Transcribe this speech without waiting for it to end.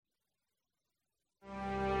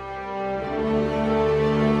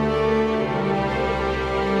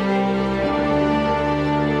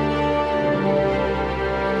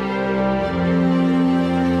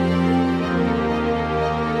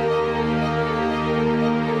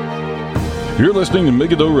You're listening to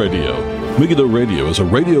Megiddo Radio. Megiddo Radio is a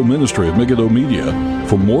radio ministry of Megiddo Media.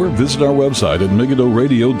 For more, visit our website at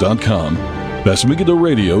megiddoradio.com. That's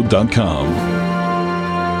megiddoradio.com.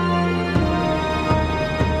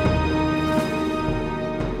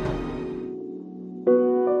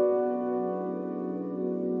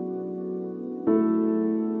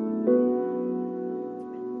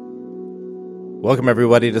 Welcome,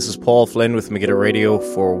 everybody. This is Paul Flynn with Megiddo Radio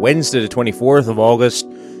for Wednesday, the 24th of August,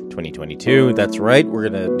 2022. That's right. We're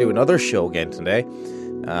going to do another show again today.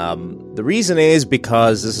 The reason is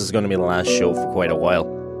because this is going to be the last show for quite a while.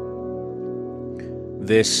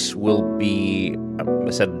 This will be, I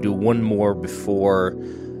said, I'll do one more before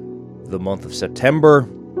the month of September.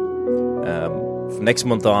 From next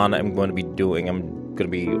month on, I'm going to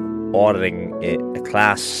be auditing a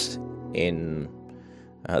class in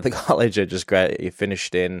the college I just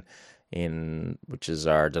finished in which is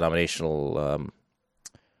our denominational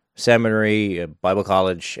seminary, Bible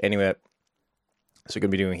college. Anyway, so we're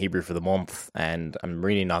going to be doing Hebrew for the month, and I'm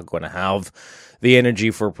really not going to have the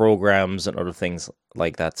energy for programs and other things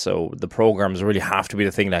like that. So the programs really have to be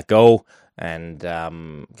the thing that go, and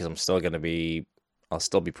because I'll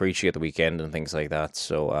still be preaching at the weekend and things like that.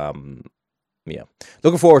 So yeah,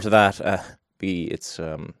 looking forward to that. It's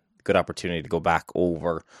good opportunity to go back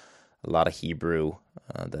over a lot of Hebrew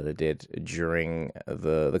that I did during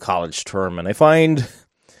the college term. And I find,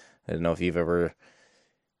 I don't know if any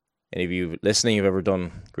of you listening, you've ever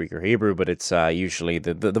done Greek or Hebrew, but it's usually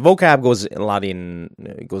the vocab goes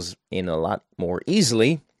in a lot more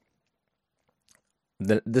easily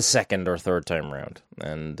the second or third time around.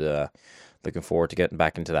 And looking forward to getting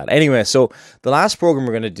back into that. Anyway, so the last program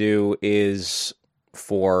we're going to do is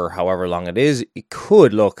for however long it is. It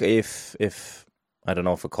could look, if I don't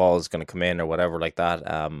know if a call is going to come in or whatever like that,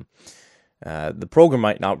 the program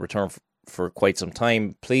might not return for quite some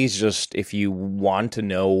time. Please, just if you want to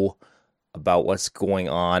know about what's going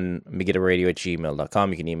on,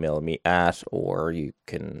 megiddoradio@gmail.com. You can email me or you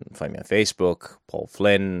can find me on Facebook, Paul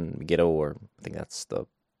Flynn Megiddo, or I think that's the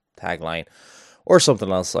tagline, or something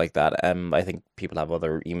else like that. I think people have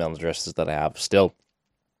other email addresses that I have still.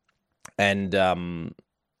 And,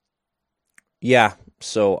 yeah,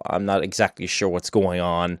 so I'm not exactly sure what's going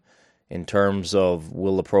on in terms of,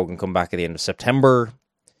 will the program come back at the end of September?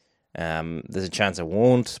 There's a chance it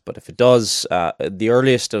won't, but if it does, the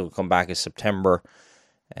earliest it'll come back is September.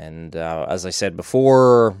 And, as I said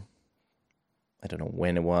before, I don't know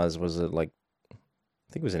when it was it like, I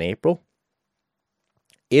think it was in April?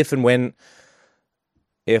 If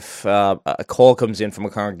a call comes in from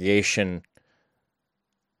a congregation,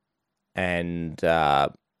 and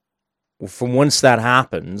from once that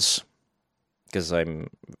happens, because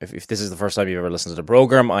if this is the first time you've ever listened to the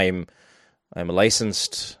program, I'm a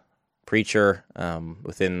licensed preacher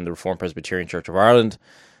within the Reformed Presbyterian Church of Ireland,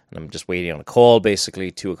 and I'm just waiting on a call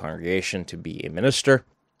basically to a congregation to be a minister.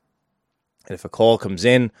 And if a call comes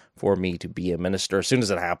in for me to be a minister, as soon as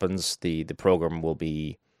it happens, the program will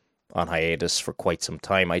be on hiatus for quite some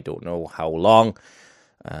time. I don't know how long.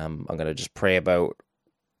 I'm going to just pray about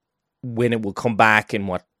when it will come back and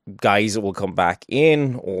what guys it will come back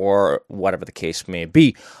in, or whatever the case may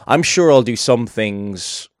be. I'm sure I'll do some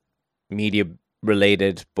things media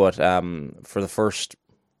related, but for the first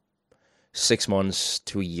 6 months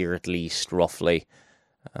to a year at least, roughly,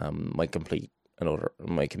 my complete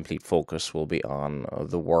focus will be on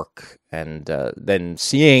the work, and then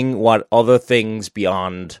seeing what other things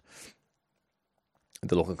beyond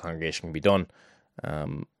the local congregation can be done.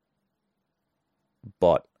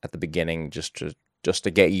 But at the beginning, just to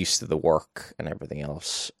get used to the work and everything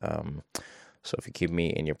else. So if you keep me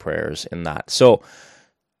in your prayers in that. So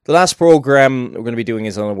the last program we're going to be doing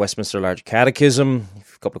is on the Westminster Larger Catechism.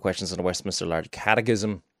 A couple of questions on the Westminster Larger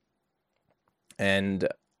Catechism. And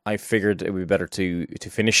I figured it would be better to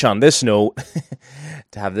finish on this note,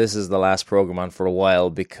 to have this as the last program on for a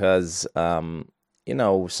while, because, sometimes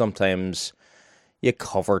you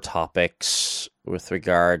cover topics with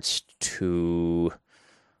regards to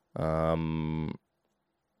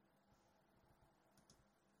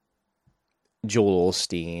Joel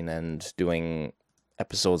Osteen and doing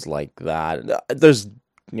episodes like that. There's,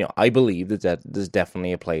 I believe that there's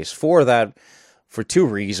definitely a place for that for two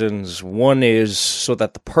reasons. One is so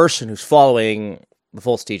that the person who's following the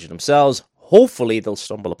false teaching themselves, hopefully they'll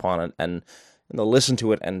stumble upon it and they'll listen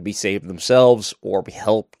to it and be saved themselves, or be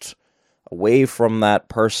helped away from that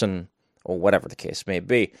person, or whatever the case may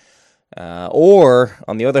be. Or,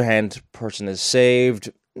 on the other hand, person is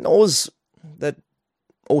saved, knows that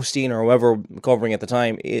Osteen or whoever covering at the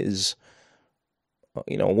time is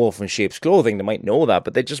wolf in sheep's clothing. They might know that,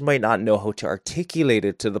 but they just might not know how to articulate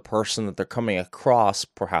it to the person that they're coming across,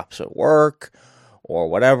 perhaps at work or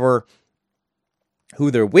whatever, who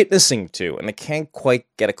they're witnessing to, and they can't quite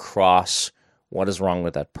get across what is wrong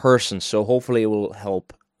with that person. So hopefully it will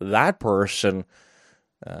help that person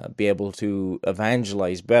be able to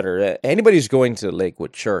evangelize better. Anybody who's going to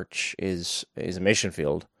Lakewood Church is a mission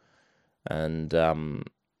field, and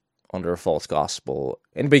under a false gospel.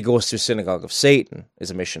 Anybody who goes to a synagogue of Satan is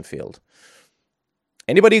a mission field.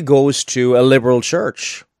 Anybody who goes to a liberal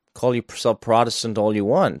church, call yourself Protestant all you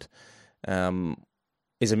want,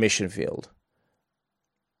 is a mission field.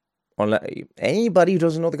 Anybody who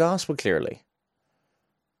doesn't know the gospel clearly.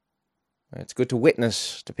 It's good to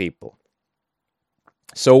witness to people.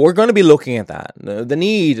 So we're going to be looking at that. The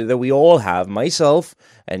need that we all have, myself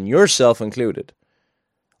and yourself included.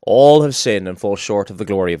 All have sinned and fall short of the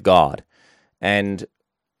glory of God. And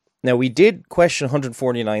now we did question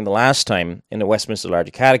 149 the last time in the Westminster Larger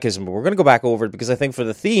Catechism, but we're going to go back over it because I think for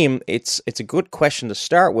the theme, it's a good question to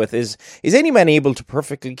start with. Is any man able to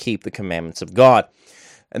perfectly keep the commandments of God?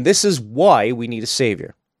 And this is why we need a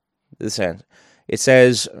Savior. It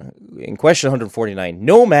says in question 149,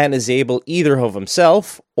 no man is able either of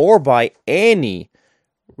himself or by any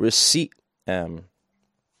receipt...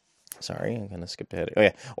 Sorry, I'm going to skip ahead. Oh,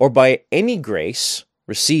 yeah. Or by any grace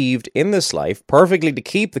received in this life, perfectly to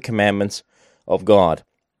keep the commandments of God,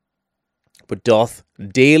 but doth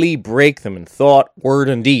daily break them in thought, word,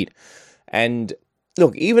 and deed. And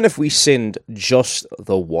look, even if we sinned just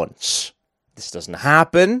the once, this doesn't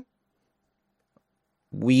happen.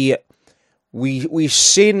 We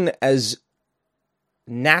sin as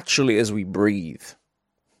naturally as we breathe.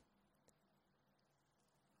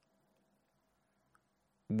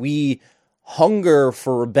 We hunger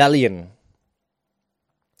for rebellion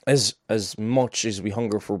as much as we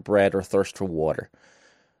hunger for bread or thirst for water.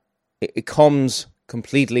 It comes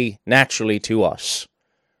completely naturally to us.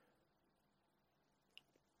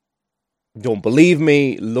 Don't believe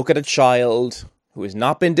me? Look at a child who has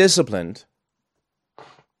not been disciplined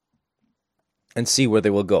and see where they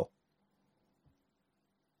will go.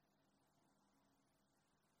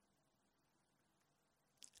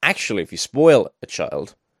 Actually, if you spoil a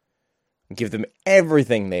child, give them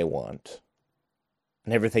everything they want,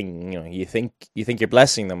 and everything, you think you're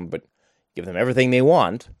blessing them, but give them everything they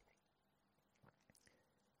want,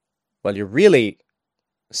 well, you're really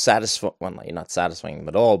satisfying. Well, you're not satisfying them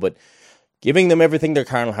at all, but giving them everything their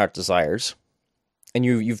carnal heart desires, and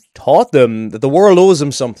you've taught them that the world owes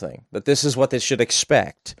them something, that this is what they should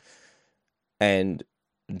expect, and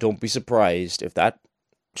don't be surprised if that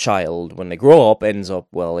child, when they grow up, ends up,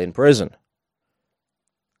 in prison.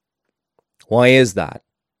 Why is that?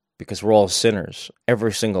 Because we're all sinners,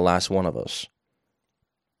 every single last one of us.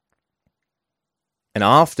 And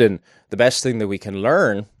often, the best thing that we can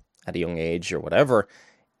learn at a young age or whatever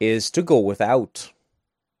is to go without,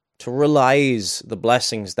 to realize the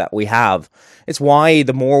blessings that we have. It's why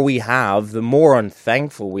the more we have, the more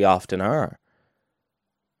unthankful we often are.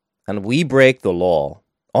 And we break the law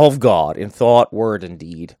of God in thought, word, and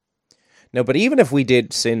deed. Now, but even if we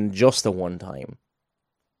did sin just the one time,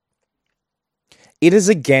 it is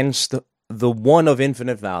against the one of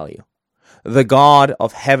infinite value, the God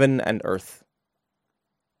of heaven and earth.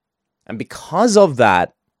 And because of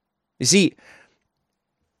that, you see,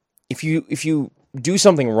 if you do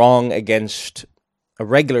something wrong against a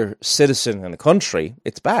regular citizen in the country,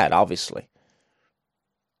 it's bad, obviously.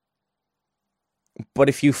 But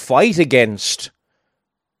if you fight against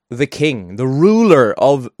the king, the ruler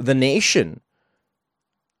of the nation,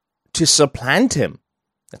 to supplant him,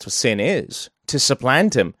 that's what sin is, to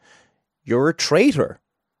supplant him, you're a traitor.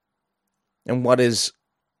 And what is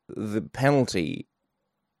the penalty,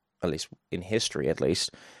 at least in history at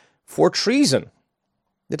least, for treason?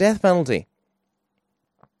 The death penalty.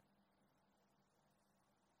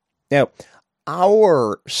 Now,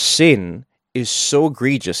 our sin is so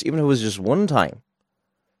egregious, even if it was just one time,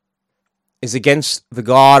 is against the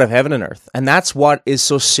God of heaven and earth. And that's what is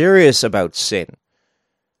so serious about sin.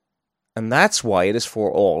 And that's why it is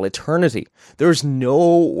for all eternity. There's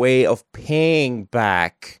no way of paying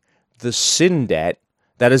back the sin debt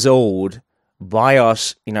that is owed by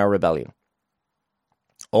us in our rebellion.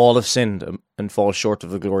 All have sinned and fall short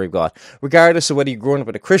of the glory of God, regardless of whether you're growing up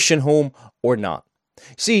in a Christian home or not.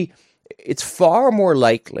 See, it's far more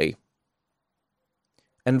likely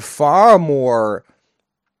and far more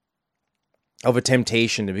of a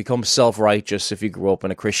temptation to become self-righteous if you grew up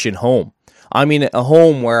in a Christian home. I mean, a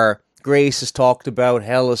home where grace is talked about,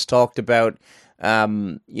 hell is talked about.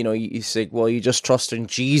 You say, well, you just trust in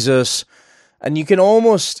Jesus, And you can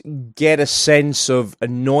almost get a sense of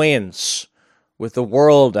annoyance with the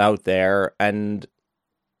world out there, and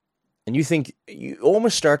you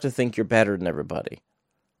almost start to think you're better than everybody.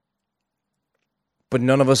 But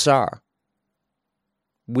none of us are.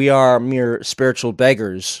 We are mere spiritual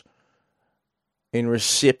beggars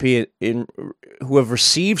who have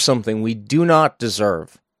received something we do not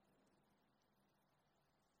deserve.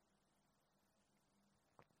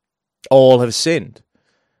 All have sinned,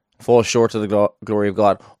 fall short of the glory of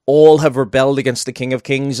God. All have rebelled against the King of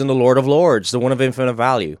Kings and the Lord of Lords, the one of infinite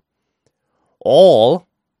value. All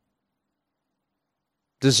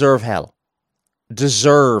deserve hell.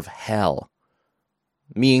 Deserve hell.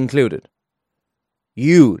 Me included.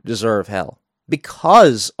 You deserve hell.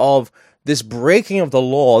 Because of this breaking of the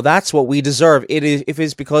law, that's what we deserve. If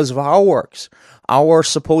it's because of our works, our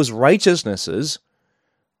supposed righteousnesses,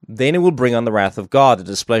 then it will bring on the wrath of God, the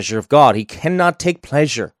displeasure of God. He cannot take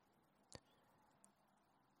pleasure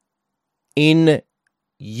in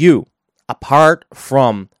you apart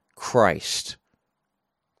from Christ.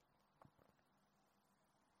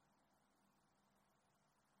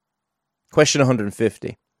 Question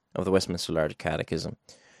 150 of the Westminster Larger Catechism.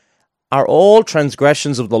 Are all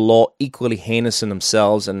transgressions of the law equally heinous in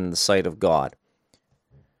themselves and in the sight of God?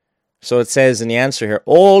 So it says in the answer here,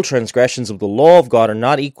 all transgressions of the law of God are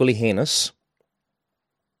not equally heinous,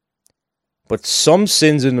 but some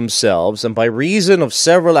sins in themselves, and by reason of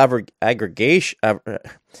several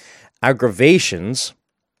aggravations,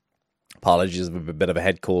 apologies, I have a bit of a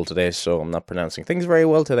head cold today, so I'm not pronouncing things very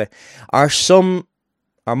well today, are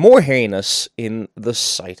more heinous in the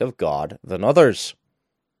sight of God than others.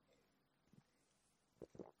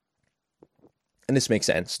 And this makes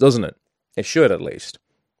sense, doesn't it? It should, at least.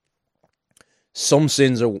 Some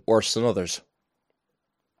sins are worse than others.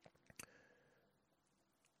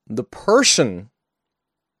 The person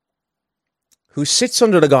who sits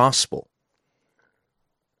under the gospel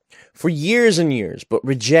for years and years, but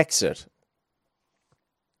rejects it,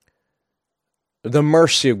 the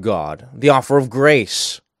mercy of God, the offer of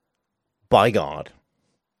grace by God,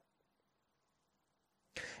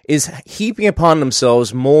 is heaping upon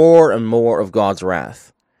themselves more and more of God's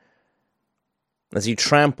wrath as he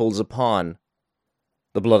tramples upon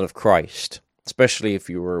the blood of Christ, especially if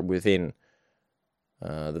you were within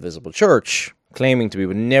the visible church, claiming to be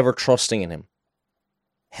but never trusting in him.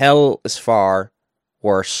 Hell is far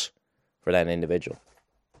worse for that individual.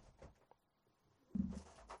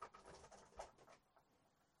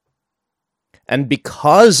 And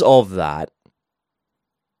because of that,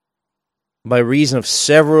 by reason of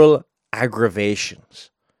several aggravations,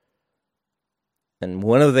 and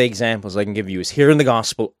one of the examples I can give you is hearing the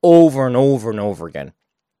gospel over and over and over again.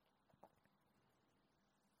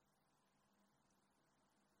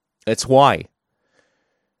 That's why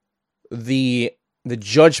the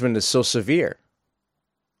judgment is so severe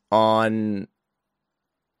on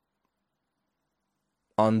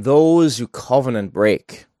those who covenant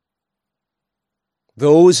break.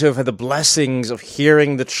 Those who have had the blessings of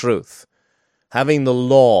hearing the truth, having the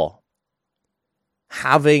law,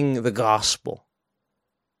 having the gospel,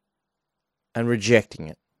 and rejecting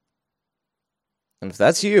it. And if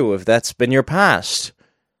that's you, if that's been your past,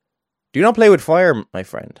 do not play with fire, my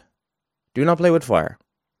friend. Do not play with fire.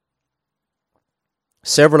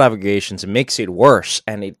 Several aggravations, it makes it worse,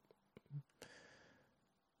 and it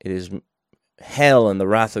is hell, and the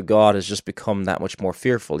wrath of God has just become that much more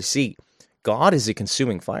fearful. You see, God is a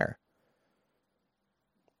consuming fire.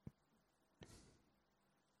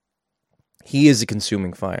 He is a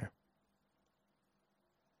consuming fire.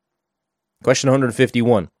 Question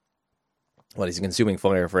 151. What is a consuming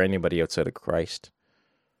fire for anybody outside of Christ?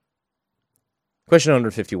 Question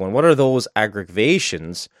 151. What are those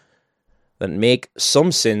aggravations that make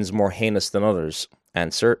some sins more heinous than others?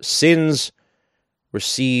 Answer. Sins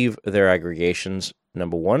receive their aggregations,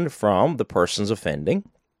 number one, from the persons offending,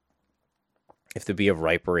 if they be of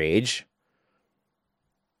riper age,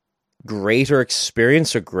 greater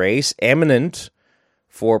experience or grace, eminent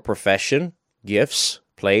for profession, gifts,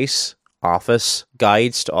 place, office,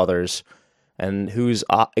 guides to others, and whose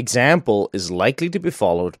example is likely to be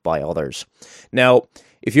followed by others. Now,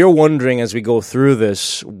 if you're wondering as we go through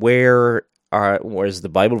this, where's the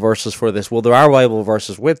Bible verses for this? Well, there are Bible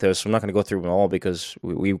verses with this. So I'm not going to go through them all because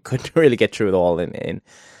we couldn't really get through it all in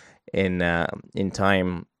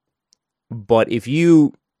time. But if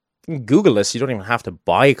you Google this, you don't even have to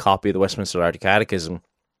buy a copy of the Westminster Larger Catechism.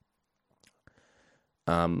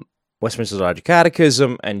 Westminster Larger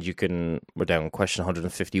Catechism, and we're down on question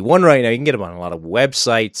 151 right now. You can get them on a lot of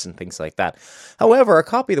websites and things like that. However, a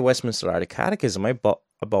copy of the Westminster Larger Catechism, I bought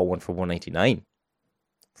one for $1.99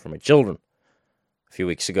 for my children. a few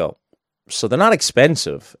weeks ago. So they're not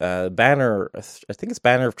expensive. Banner, I think it's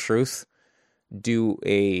Banner of Truth, do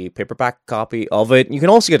a paperback copy of it. You can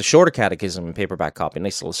also get a shorter catechism in paperback copy, a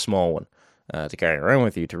nice little small one to carry around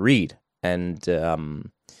with you to read. And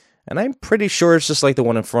I'm pretty sure it's just like the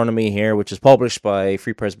one in front of me here, which is published by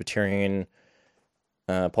Free Presbyterian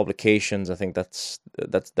Publications. I think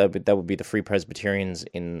that would be the Free Presbyterians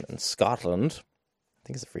in Scotland. I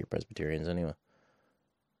think it's the Free Presbyterians anyway.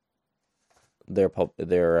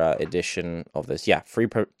 Their edition of this, Free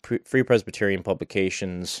Presbyterian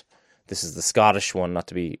Publications. This is the Scottish one, not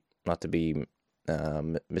to be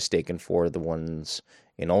mistaken for the ones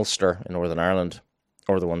in Ulster in Northern Ireland,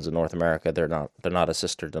 or the ones in North America. They're not a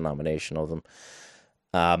sister denomination of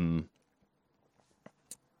them.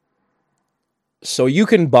 So you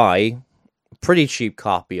can buy a pretty cheap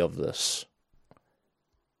copy of this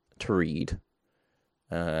to read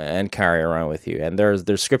and carry around with you. And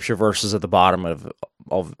there's scripture verses at the bottom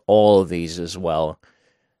of all of these as well.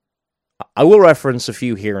 I will reference a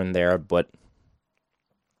few here and there, but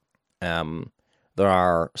there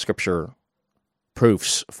are scripture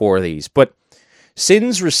proofs for these. But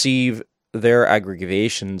sins receive their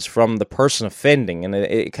aggravations from the person offending, and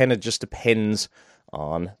it kind of just depends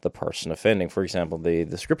on the person offending. For example,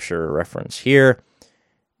 the scripture reference here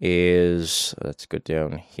is, let's go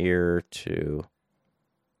down here to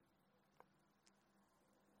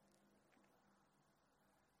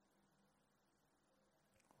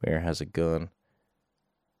where has it gone?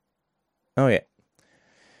 Oh yeah.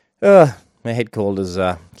 My head cold is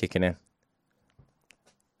kicking in.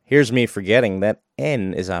 Here's me forgetting that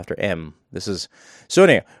N is after M. This is so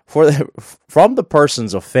anyway, from the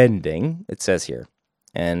persons offending, it says here,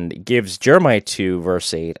 and it gives Jeremiah 2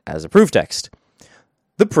 verse 8 as a proof text.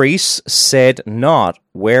 The priests said not,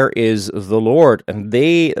 where is the Lord? And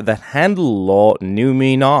they that handle law knew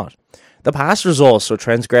me not. The pastors also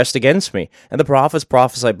transgressed against me, and the prophets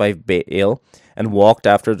prophesied by Baal, and walked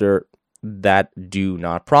after that do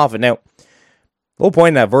not profit. Now, the whole point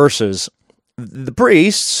in that verse is, the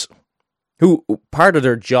priests, who part of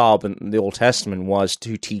their job in the Old Testament was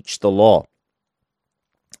to teach the law.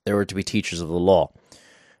 They were to be teachers of the law.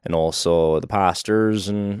 And also the pastors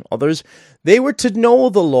and others, they were to know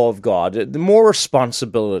the law of God, the more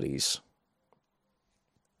responsibilities.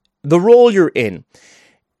 The role you're in.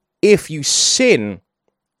 If you sin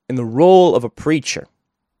in the role of a preacher,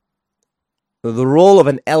 the role of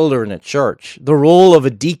an elder in a church, the role of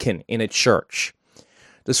a deacon in a church,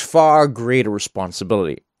 there's far greater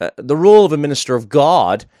responsibility. The role of a minister of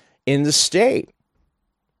God in the state.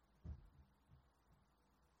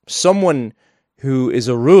 Someone who is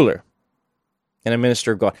a ruler and a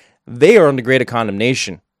minister of God, they are under greater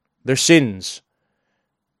condemnation. Their sins.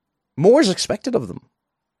 More is expected of them,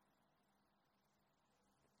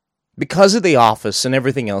 because of the office and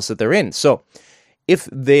everything else that they're in. So, it's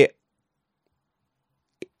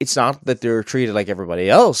not that they're treated like everybody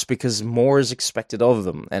else, because more is expected of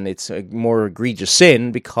them, and it's a more egregious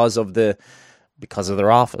sin because of their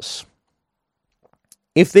office.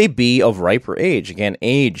 If they be of riper age, again,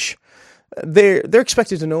 age, they're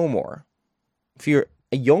expected to know more. If you're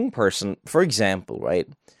a young person, for example, right,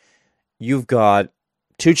 you've got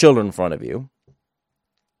 2 children in front of you,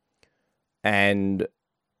 and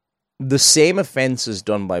the same offense is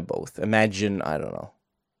done by both. Imagine, I don't know,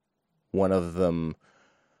 one of them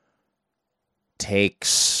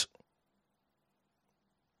takes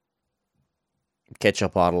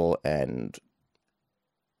ketchup bottle and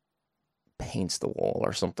paints the wall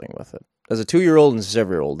or something with it. As a 2-year-old and a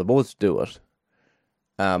 7-year-old, they both do it.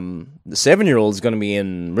 The 7-year-old is going to be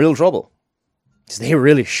in real trouble, because they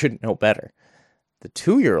really should know better. The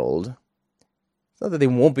 2-year-old, it's not that they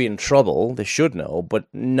won't be in trouble, they should know, but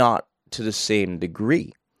not to the same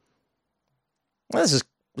degree. Well, this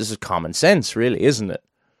is common sense, really, isn't it?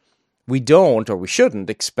 We don't, or we shouldn't,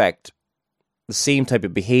 expect the same type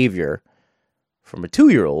of behavior from a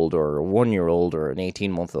 2-year-old or a 1-year-old or an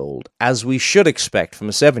 18-month-old as we should expect from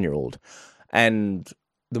a 7-year-old. And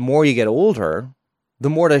the more you get older, the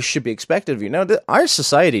more that should be expected of you. Now, our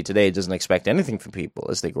society today doesn't expect anything from people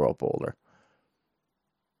as they grow up older.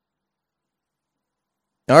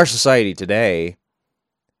 Our society today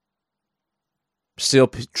still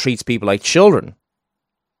treats people like children.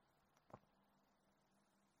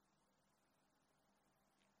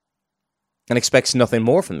 And expects nothing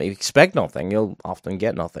more from them. If you expect nothing, you'll often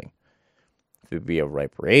get nothing. If it be a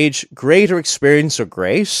riper age, greater experience or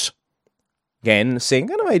grace. Again, same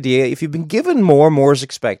kind of idea. If you've been given more is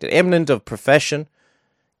expected. Eminent of profession,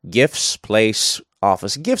 gifts, place,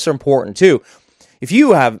 office. Gifts are important too. if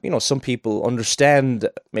you have, some people understand,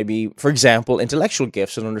 maybe, for example, intellectual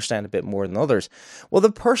gifts and understand a bit more than others. Well,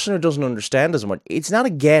 the person who doesn't understand as much, it's not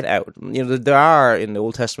a get out. There are, in the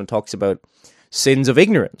Old Testament, talks about sins of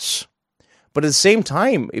ignorance. But at the same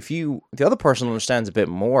time, if the other person understands a bit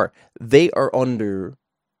more, their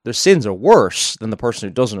sins are worse than the person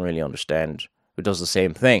who doesn't really understand, who does the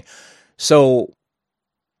same thing. So,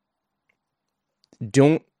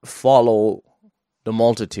 don't follow the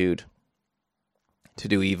multitude to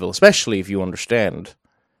do evil, especially if you understand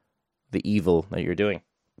the evil that you're doing.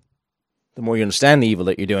 The more you understand the evil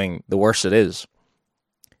that you're doing, the worse it is.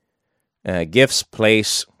 Gifts,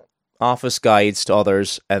 place, office guides to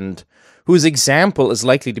others, and whose example is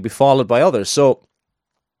likely to be followed by others. So,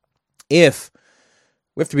 we have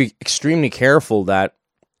to be extremely careful that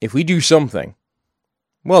if we do something,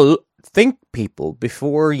 well, think, people,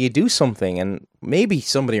 before you do something, and maybe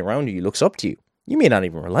somebody around you looks up to you. You may not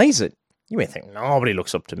even realize it. You may think, nobody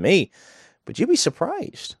looks up to me, but you'll be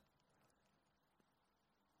surprised.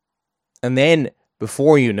 And then,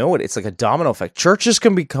 before you know it, it's like a domino effect. Churches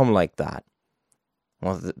can become like that.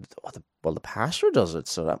 Well, the pastor does it,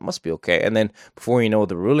 so that must be okay. And then, before you know it,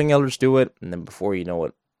 the ruling elders do it, and then before you know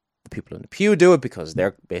it, the people in the pew do it, because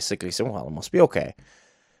they're basically saying, well, it must be okay.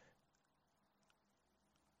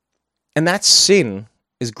 And that sin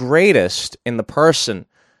is greatest in the person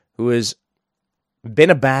who has been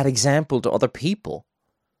a bad example to other people.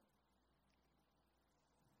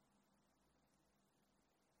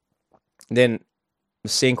 Then, the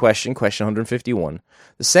same question 151.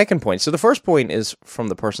 The second point. So the first point is from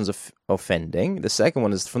the person's offending. The second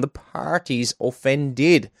one is from the parties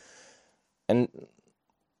offended. And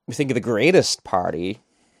we think of the greatest party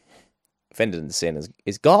offended in the sin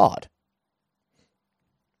is God.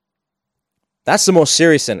 That's the most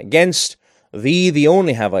serious sin. Against thee, the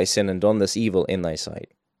only have I sinned and done this evil in thy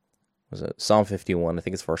sight. Was it Psalm 51? I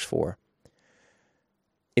think it's verse 4.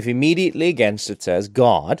 If immediately against it says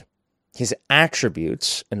God, his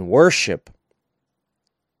attributes, and worship.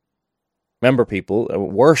 Remember, people,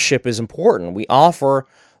 worship is important. We offer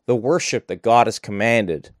the worship that God has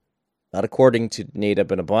commanded, not according to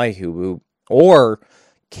Nadab and Abihu or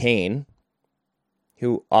Cain,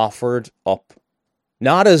 who offered up,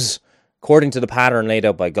 not as according to the pattern laid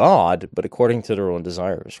out by God, but according to their own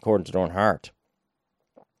desires, according to their own heart.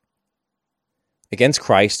 Against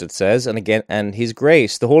Christ, it says, and his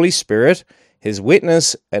grace, the Holy Spirit, his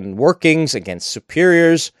witness and workings, against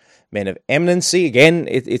superiors, men of eminency. Again,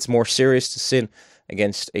 it's more serious to sin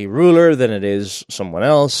against a ruler than it is someone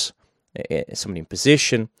else, somebody in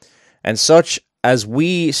position, and such as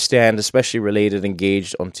we stand especially related,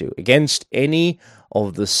 engaged unto. Against any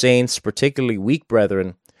of the saints, particularly weak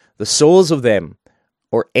brethren, the souls of them,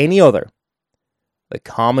 or any other, the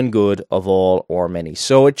common good of all or many.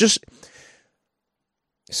 So it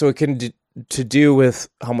can to do with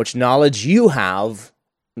how much knowledge you have,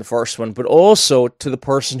 the first one, but also to the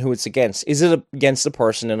person who it's against. Is it against the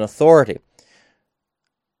person in authority?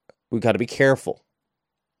 We've got to be careful.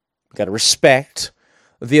 We've got to respect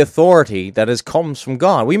the authority that comes from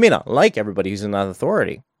God. We may not like everybody who's in that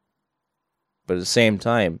authority, but at the same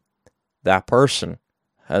time, that person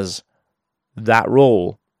has that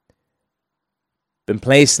role been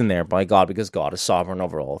placed in there by God, because God is sovereign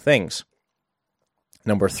over all things.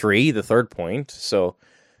 Number 3, the third point. So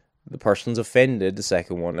the person's offended, the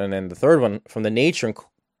second one. And then the third one, from the nature and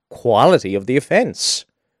quality of the offense.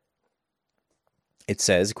 It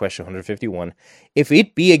says, question 151, if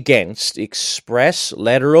it be against the express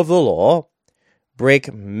letter of the law,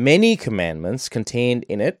 break many commandments contained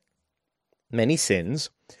in it, many sins,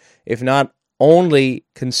 if not only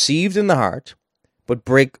conceived in the heart, but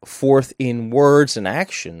break forth in words and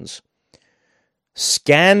actions,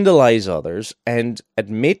 scandalize others, and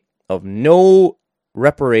admit of no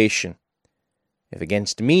reparation, if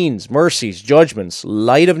against means, mercies, judgments,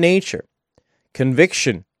 light of nature,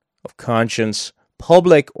 conviction of conscience,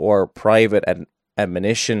 public or private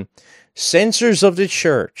admonition, censors of the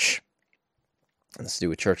church, let's do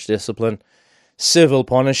with church discipline, civil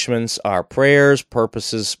punishments are prayers,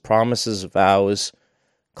 purposes, promises, vows,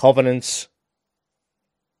 covenants.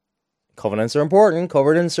 Covenants are important.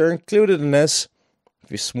 Covenants are included in this.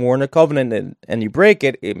 If you've sworn a covenant and you break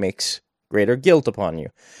it, it makes greater guilt upon you.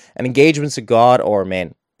 And engagements of God or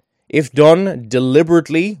men. If done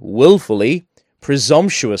deliberately, willfully,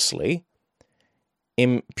 presumptuously,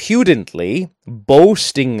 impudently,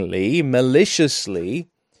 boastingly, maliciously,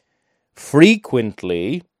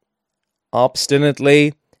 frequently,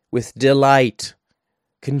 obstinately, with delight,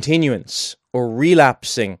 continuance, or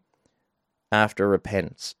relapsing after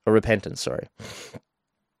repentance.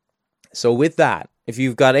 So with that, if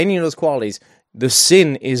you've got any of those qualities, the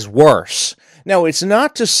sin is worse. Now, it's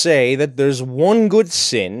not to say that there's one good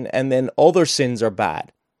sin and then other sins are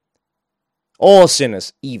bad. All sin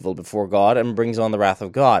is evil before God and brings on the wrath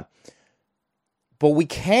of God. But we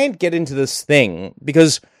can't get into this thing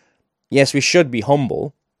because, yes, we should be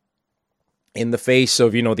humble in the face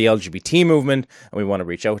of, the LGBT movement, and we want to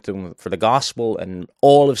reach out to them for the gospel, and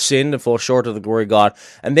all have sinned and fall short of the glory of God,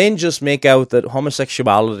 and then just make out that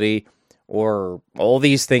homosexuality or all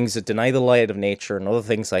these things that deny the light of nature and other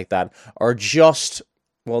things like that are just,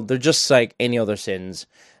 they're just like any other sins,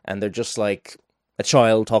 and they're just like a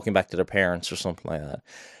child talking back to their parents or something like that.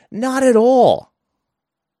 Not at all.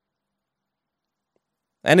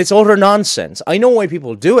 And it's utter nonsense. I know why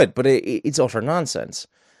people do it, but it's utter nonsense.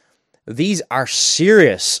 These are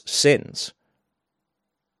serious sins.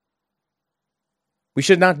 We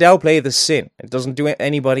should not downplay the sin. It doesn't do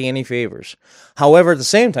anybody any favors. However, at the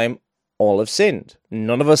same time, all have sinned.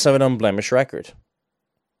 None of us have an unblemished record.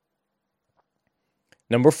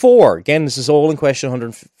 Number 4. Again, this is all in question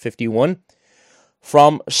 151.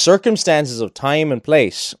 From circumstances of time and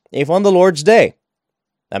place, if on the Lord's day,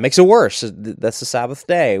 that makes it worse. That's the Sabbath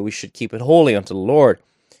day. We should keep it holy unto the Lord.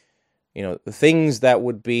 The things that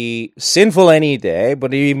would be sinful any day,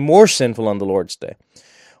 but even more sinful on the Lord's day.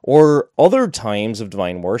 Or other times of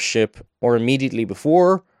divine worship, or immediately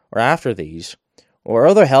before or after these, or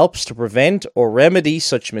other helps to prevent or remedy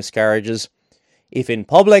such miscarriages, if in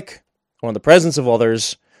public or in the presence of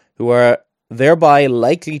others, who are thereby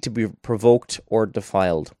likely to be provoked or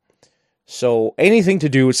defiled. So anything to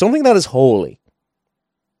do with something that is holy.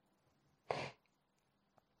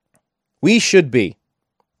 We should be,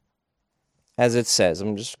 as it says,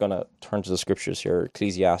 I'm just going to turn to the scriptures here,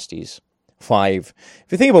 Ecclesiastes 5.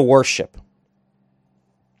 If you think about worship,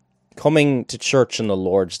 coming to church on the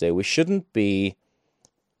Lord's Day, we shouldn't be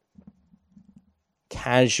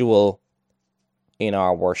casual in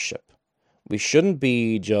our worship. We shouldn't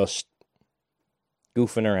be just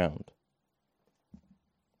goofing around.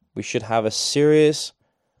 We should have a serious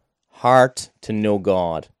heart to know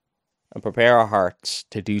God and prepare our hearts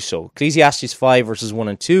to do so. Ecclesiastes 5 verses 1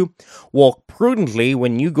 and 2. Walk prudently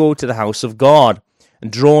when you go to the house of God,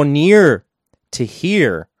 and draw near to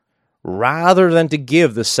hear, rather than to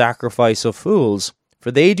give the sacrifice of fools,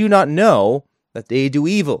 for they do not know that they do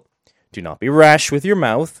evil. Do not be rash with your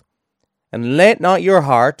mouth, and let not your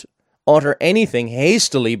heart utter anything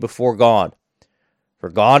hastily before God. For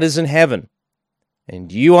God is in heaven,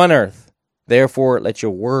 and you on earth. Therefore let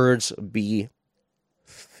your words be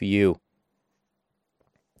few.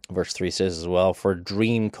 Verse 3 says as well, for a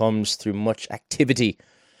dream comes through much activity,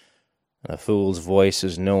 and a fool's voice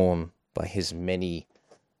is known by his many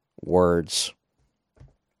words.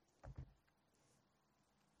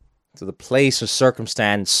 So the place or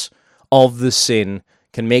circumstance of the sin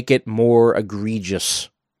can make it more egregious.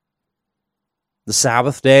 The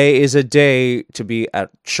Sabbath day is a day to be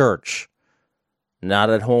at church, not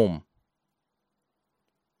at home.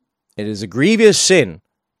 It is a grievous sin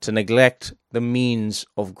to neglect the means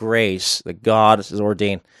of grace that God has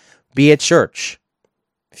ordained. Be at church.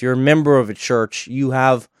 If you're a member of a church, you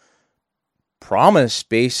have promised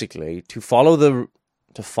basically to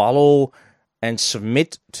follow and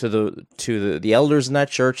submit to the elders in that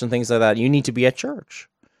church and things like that. You need to be at church.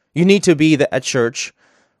 You need to be at church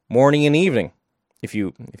morning and evening if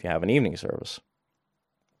you have an evening service.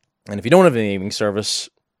 And if you don't have an evening service,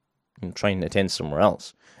 I'm trying to attend somewhere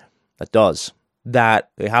else that does. That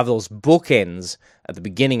they have those bookends at the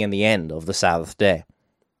beginning and the end of the Sabbath day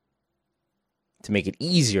to make it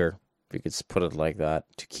easier, if you could put it like that,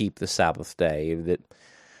 to keep the Sabbath day. That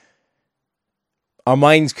our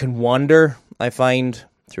minds can wander, I find,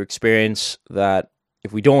 through experience, that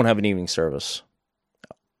if we don't have an evening service,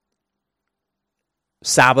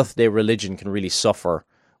 Sabbath day religion can really suffer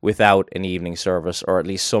without an evening service, or at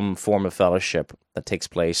least some form of fellowship that takes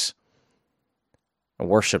place, and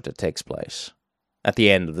worship that takes place at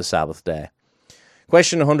the end of the Sabbath day.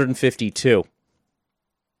 Question 152.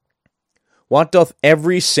 What doth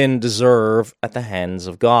every sin deserve at the hands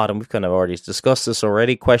of God? And we've kind of already discussed this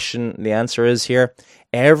already. The answer is here.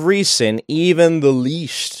 Every sin, even the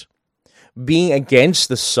least, being against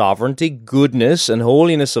the sovereignty, goodness, and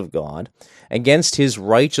holiness of God, against his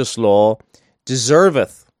righteous law,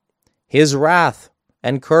 deserveth his wrath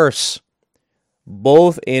and curse,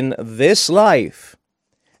 both in this life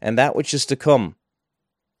and that which is to come,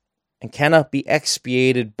 and cannot be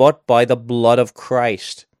expiated but by the blood of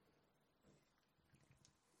Christ.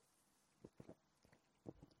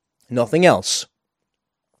 Nothing else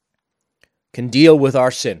can deal with our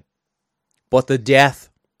sin but the death,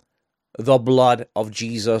 the blood of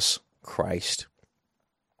Jesus Christ.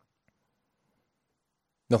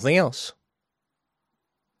 Nothing else.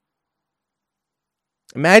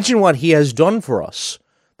 Imagine what he has done for us,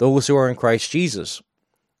 those who are in Christ Jesus.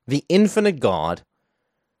 The infinite God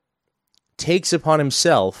takes upon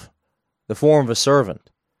himself the form of a servant,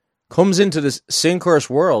 comes into this sin-cursed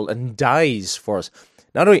world and dies for us.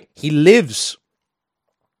 Not only, he lives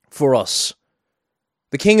for us.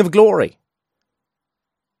 The King of Glory,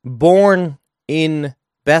 born in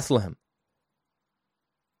Bethlehem.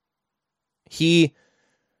 He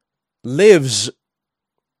lives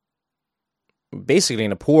basically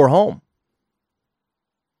in a poor home.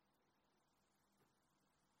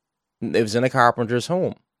 Lives in a carpenter's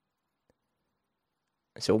home.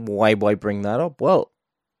 So why bring that up? Well,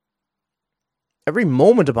 every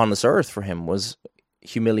moment upon this earth for him was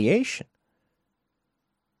humiliation.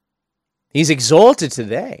 He's exalted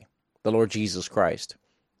today, the Lord Jesus Christ,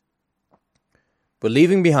 but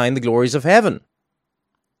leaving behind the glories of heaven.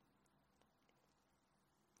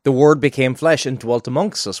 The Word became flesh and dwelt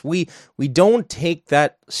amongst us. We don't take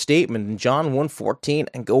that statement in John 1:14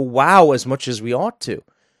 and go, wow, as much as we ought to.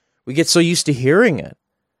 We get so used to hearing it.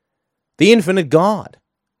 The infinite God,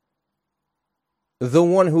 the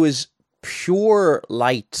one who is pure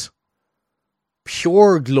light,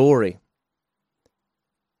 pure glory,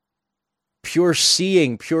 pure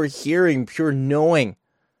seeing, pure hearing, pure knowing.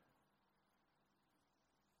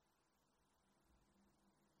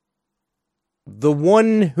 The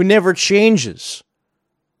one who never changes.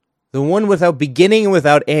 The one without beginning and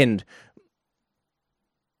without end.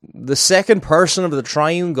 The second person of the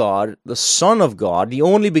triune God, the Son of God, the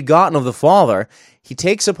only begotten of the Father, he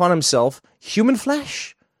takes upon himself human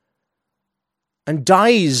flesh and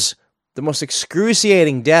dies the most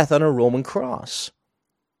excruciating death on a Roman cross.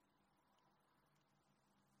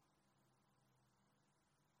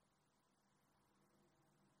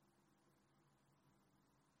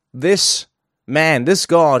 This man, this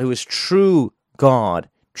God who is true God,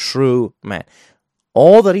 true man,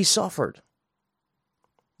 all that he suffered.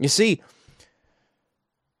 You see,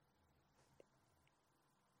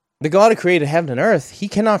 the God who created heaven and earth, he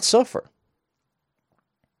cannot suffer.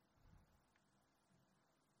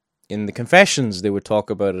 In the Confessions, they would talk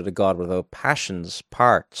about it, a God without passions,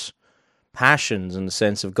 parts. Passions in the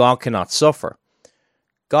sense of God cannot suffer.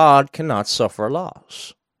 God cannot suffer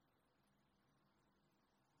loss.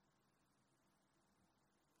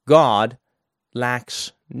 God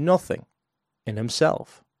lacks nothing in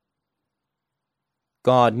himself.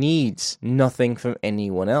 God needs nothing from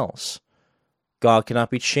anyone else. God cannot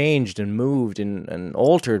be changed and moved and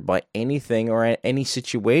altered by anything or any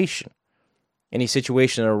situation. Any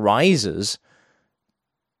situation that arises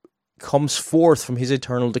comes forth from his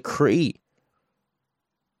eternal decree.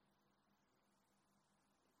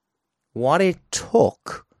 What it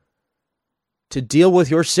took to deal with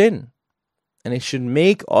your sin. And it should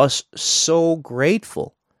make us so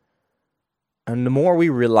grateful. And the more we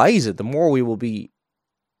realize it, the more we will be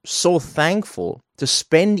so thankful to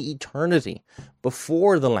spend eternity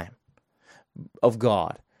before the Lamb of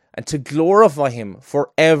God and to glorify him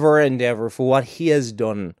forever and ever for what he has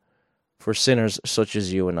done for sinners such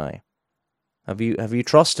as you and I. Have you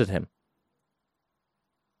trusted him?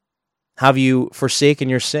 Have you forsaken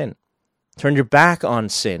your sin? Turned your back on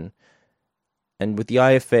sin and with the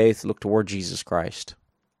eye of faith look toward Jesus Christ.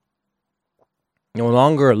 No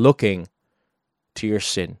longer looking to your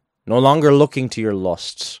sin. No longer looking to your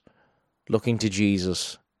lusts. Looking to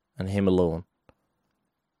Jesus and him alone.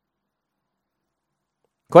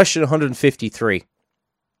 Question 153.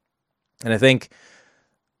 And I think,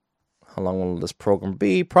 how long will this program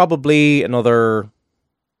be? Probably another,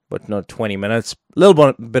 but not 20 minutes. A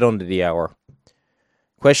little bit under the hour.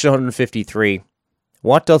 Question 153.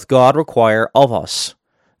 What doth God require of us,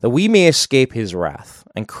 that we may escape his wrath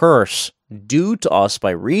and curse due to us by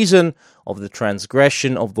reason of the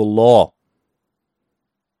transgression of the law?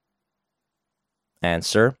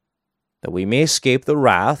 Answer, that we may escape the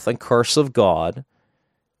wrath and curse of God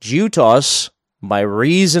due to us by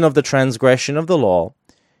reason of the transgression of the law.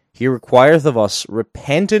 He requireth of us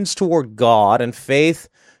repentance toward God and faith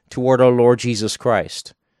toward our Lord Jesus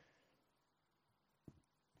Christ.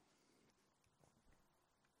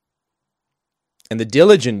 And the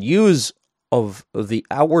diligent use of the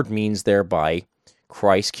outward means thereby,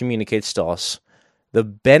 Christ communicates to us the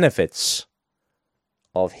benefits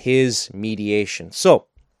of his mediation. So,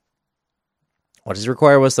 what is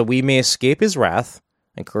required was that we may escape his wrath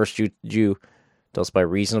and curse due to us by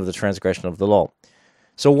reason of the transgression of the law.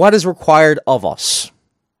 So what is required of us?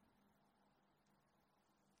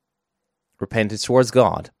 Repentance towards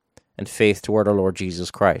God and faith toward our Lord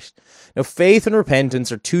Jesus Christ. Now, faith and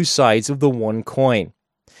repentance are two sides of the one coin.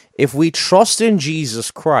 if we trust in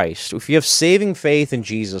Jesus Christ, if we have saving faith in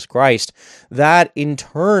Jesus Christ, that in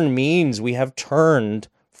turn means we have turned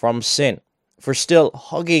from sin. If we're still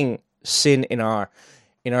hugging sin in our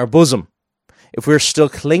bosom, if we're still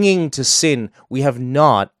clinging to sin, we have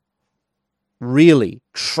not really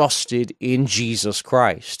trusted in Jesus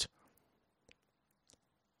Christ.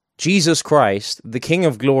 Jesus Christ, the King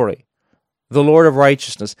of glory, the Lord of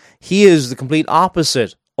righteousness, he is the complete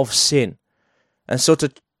opposite of sin. And so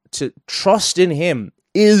to trust in him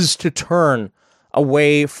is to turn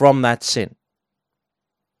away from that sin.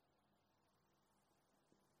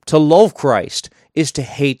 To love Christ is to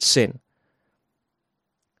hate sin.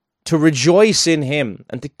 To rejoice in him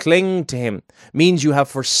and to cling to him means you have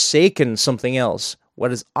forsaken something else,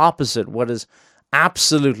 what is opposite, what is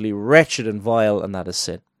absolutely wretched and vile, and that is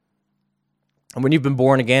sin. And when you've been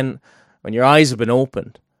born again, when your eyes have been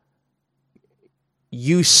opened,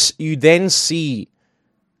 you then see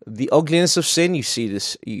the ugliness of sin, you see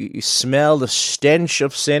this, you smell the stench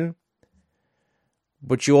of sin,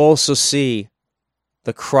 but you also see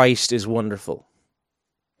that Christ is wonderful.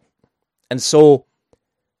 And so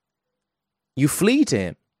you flee to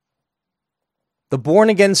him. The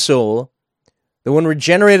born-again soul, the one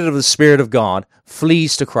regenerated of the Spirit of God,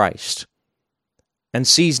 flees to Christ and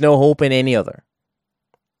sees no hope in any other.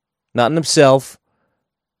 Not in himself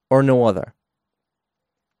or no other.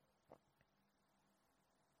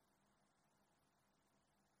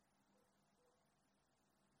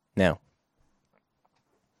 Now,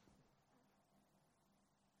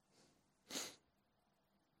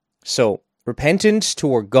 so, repentance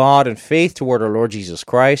toward God and faith toward our Lord Jesus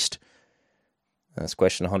Christ. That's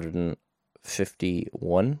question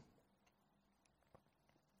 151.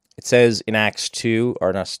 It says in Acts 20,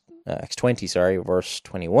 verse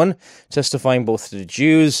 21, testifying both to the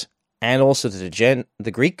Jews and also to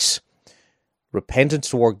the Greeks, repentance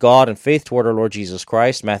toward God and faith toward our Lord Jesus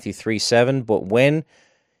Christ. Matthew 3:7. But when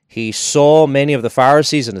he saw many of the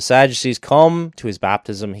Pharisees and the Sadducees come to his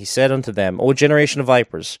baptism, he said unto them, O generation of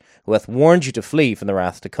vipers, who hath warned you to flee from the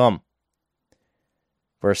wrath to come?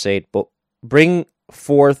 Verse 8, but bring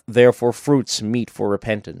forth therefore fruits meet for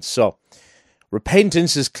repentance. So,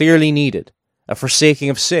 repentance is clearly needed, a forsaking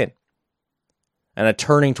of sin, and a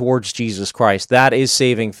turning towards Jesus Christ. That is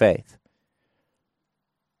saving faith.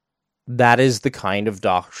 That is the kind of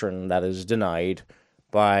doctrine that is denied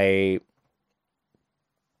by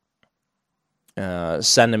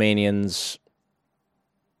Sandemanians.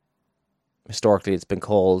 Historically, it's been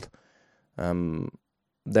called.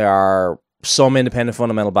 There are some independent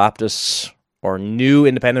fundamental Baptists or new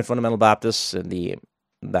independent fundamental Baptists in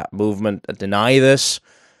that movement that deny this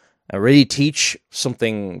and really teach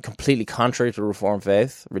something completely contrary to the Reformed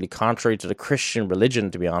faith, really contrary to the Christian religion,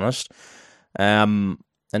 to be honest, and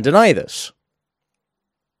deny this.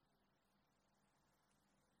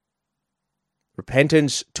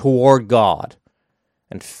 Repentance toward God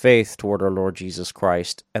and faith toward our Lord Jesus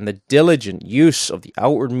Christ, and the diligent use of the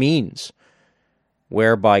outward means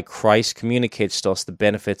whereby Christ communicates to us the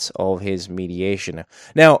benefits of his mediation.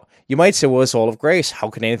 Now, you might say, well, it's all of grace. How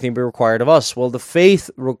can anything be required of us? Well, the faith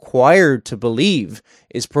required to believe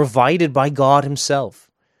is provided by God himself.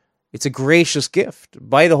 It's a gracious gift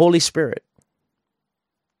by the Holy Spirit.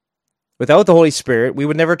 Without the Holy Spirit, we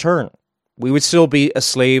would never turn. We would still be a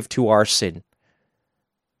slave to our sin.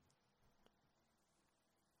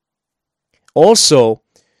 Also,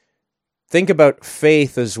 think about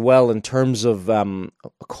faith as well in terms of a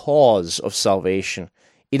cause of salvation.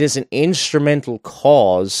 It is an instrumental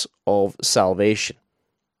cause of salvation.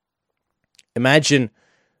 Imagine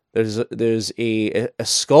there's a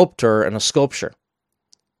sculptor and a sculpture.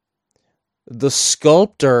 The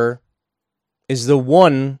sculptor is the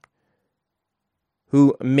one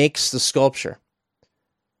who makes the sculpture.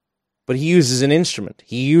 But he uses an instrument.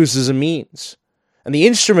 He uses a means. And the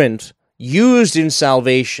instrument used in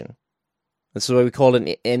salvation, that's why we call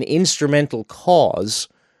it an instrumental cause,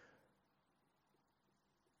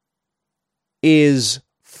 is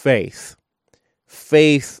faith.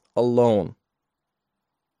 Faith alone.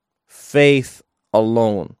 Faith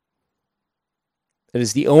alone. It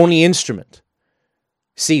is the only instrument.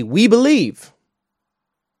 See, we believe,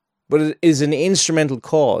 but it is an instrumental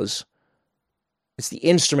cause. It's the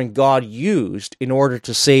instrument God used in order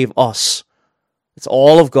to save us. It's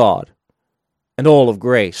all of God and all of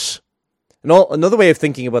grace. And another way of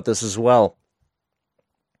thinking about this as well,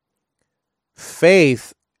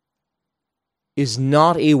 faith is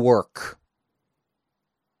not a work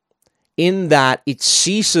in that it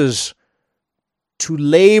ceases to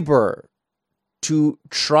labor, to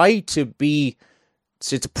try to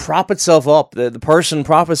prop itself up, the person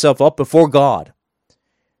prop itself up before God.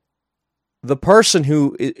 the person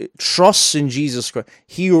who trusts in Jesus Christ,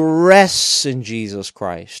 he rests in Jesus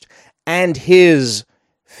Christ and his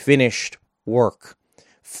finished work.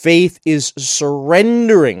 Faith is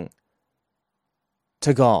surrendering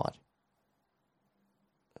to God,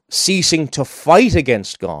 ceasing to fight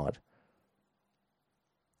against God,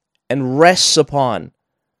 and rests upon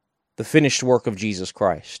the finished work of Jesus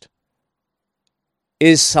Christ.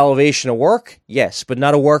 Is salvation a work? Yes, but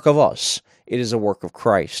not a work of us. It is a work of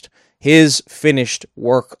Christ. His finished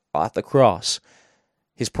work at the cross.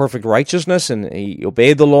 His perfect righteousness, and he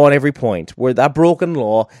obeyed the law at every point, where that broken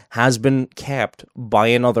law has been kept by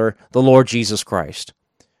another, the Lord Jesus Christ.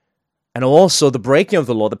 And also the breaking of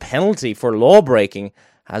the law, the penalty for law breaking,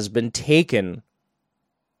 has been taken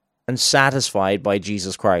and satisfied by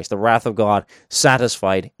Jesus Christ. The wrath of God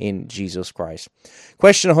satisfied in Jesus Christ.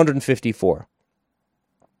 Question 154.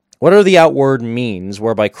 What are the outward means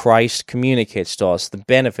whereby Christ communicates to us the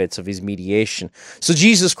benefits of his mediation? So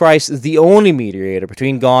Jesus Christ is the only mediator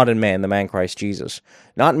between God and man, the man Christ Jesus,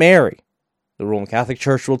 not Mary. The Roman Catholic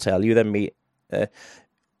Church will tell you that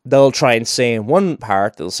they'll try and say in one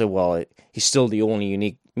part, they'll say, well, he's still the only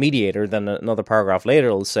unique mediator. Then another paragraph later,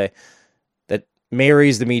 it'll say that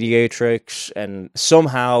Mary's the mediatrix, and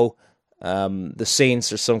somehow the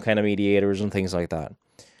saints are some kind of mediators and things like that.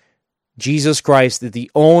 Jesus Christ is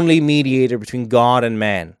the only mediator between God and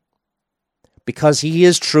man, because he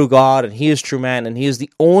is true God and he is true man, and he is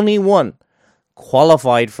the only one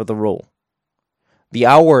qualified for the role. The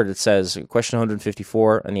outward, it says, question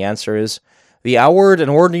 154, and the answer is, the outward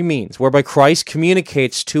and ordinary means whereby Christ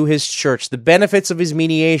communicates to his church the benefits of his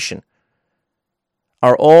mediation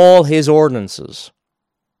are all his ordinances,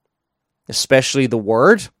 especially the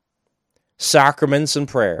word, sacraments, and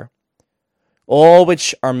prayer, all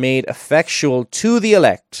which are made effectual to the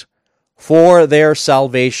elect for their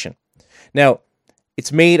salvation. Now,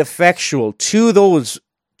 it's made effectual to those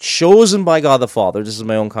chosen by God the Father. This is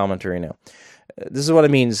my own commentary now. This is what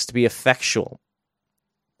it means to be effectual.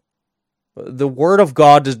 The word of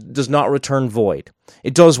God does not return void.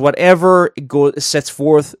 It does whatever it sets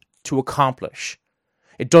forth to accomplish.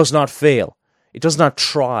 It does not fail. It does not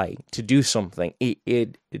try to do something.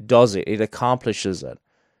 It does it. It accomplishes it.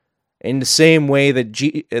 In the same way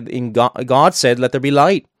that God said, "Let there be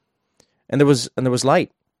light," and there was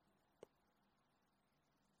light.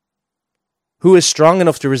 Who is strong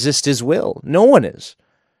enough to resist his will? No one is.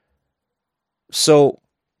 So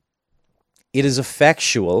it is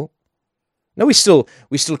effectual. Now we still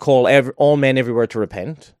call all men everywhere to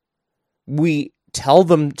repent. We tell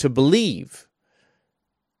them to believe.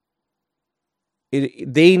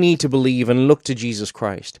 They need to believe and look to Jesus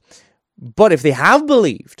Christ. But if they have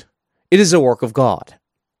believed, it is a work of God.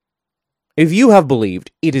 If you have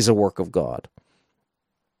believed, it is a work of God.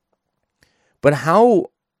 But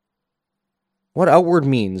what outward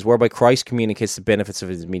means whereby Christ communicates the benefits of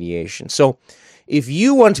his mediation? So, if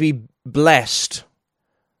you want to be blessed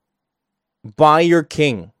by your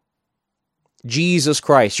King, Jesus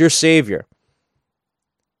Christ, your Savior,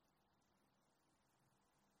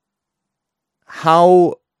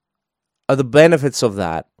 how are the benefits of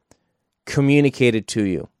that communicated to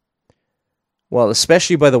you? Well,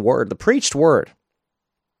 especially by the word, the preached word.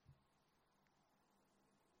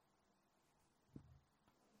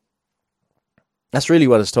 That's really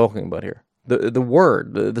what it's talking about here. The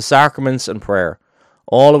word, the sacraments and prayer,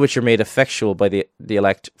 all of which are made effectual by the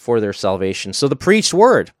elect for their salvation. So the preached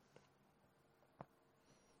word.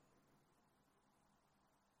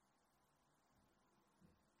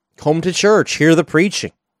 Come to church, hear the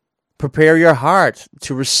preaching. Prepare your heart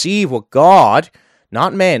to receive what God,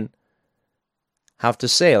 not men, have to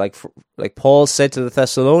say, like Paul said to the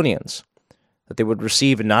Thessalonians, that they would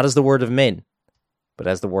receive it not as the word of men, but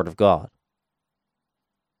as the word of God.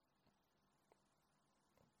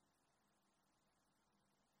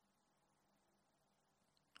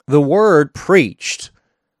 The word preached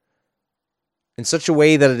in such a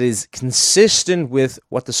way that it is consistent with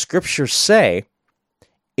what the scriptures say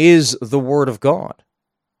is the word of God.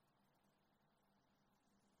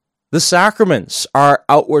 The sacraments are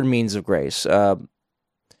outward means of grace.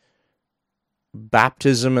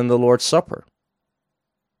 Baptism and the Lord's Supper.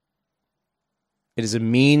 It is a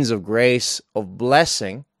means of grace, of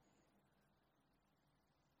blessing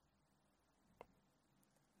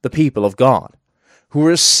the people of God, who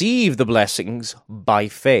receive the blessings by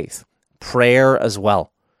faith. Prayer as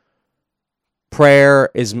well. Prayer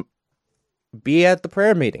is, be at the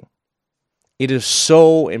prayer meeting. It is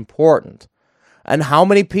so important. And how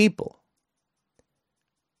many people,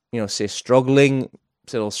 say struggling,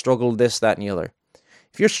 say they'll struggle this, that, and the other.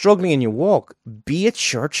 If you're struggling in your walk, be at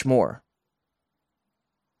church more.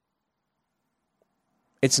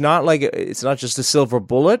 It's not just a silver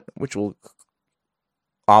bullet, which will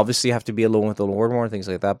obviously have to be alone with the Lord more and things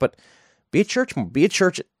like that. But be a church more. Be a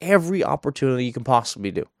church at every opportunity you can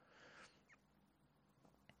possibly do.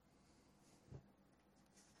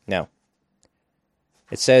 Now,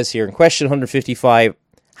 it says here in question 155,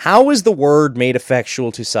 how is the word made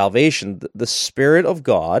effectual to salvation? The Spirit of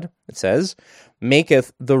God, it says,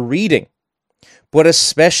 maketh the reading, but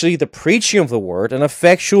especially the preaching of the word, an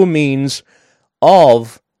effectual means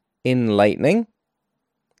of enlightening,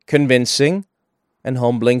 convincing, and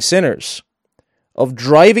humbling sinners, of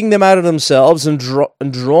driving them out of themselves and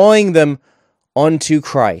drawing them unto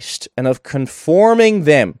Christ, and of conforming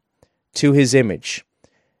them to his image,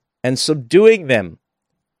 and subduing them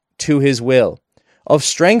to his will, of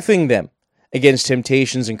strengthening them against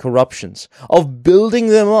temptations and corruptions, of building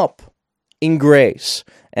them up in grace,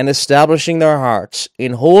 and establishing their hearts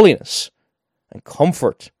in holiness and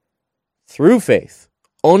comfort through faith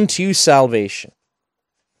unto salvation.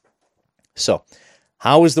 So,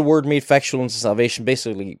 how is the word made effectual unto salvation?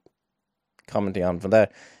 Basically, commenting on for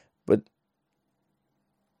that. But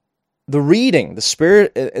the reading, the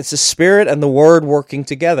Spirit, it's the Spirit and the Word working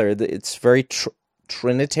together. It's very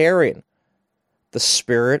Trinitarian. The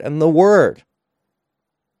Spirit and the Word.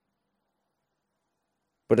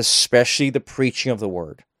 But especially the preaching of the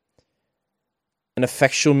Word. An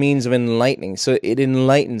effectual means of enlightening. So it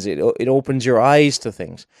enlightens, it opens your eyes to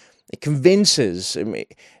things. It convinces,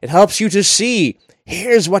 it helps you to see,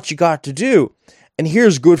 here's what you got to do. And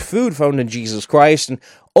here's good food found in Jesus Christ. And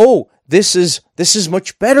this is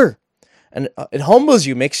much better. And it humbles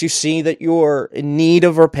you, makes you see that you're in need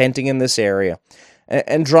of repenting in this area.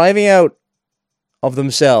 And driving out of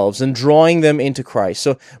themselves and drawing them into Christ.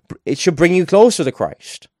 So it should bring you closer to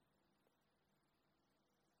Christ.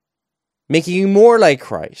 Making you more like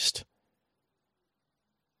Christ.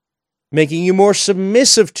 Making you more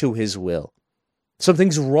submissive to his will.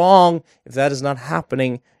 Something's wrong if that is not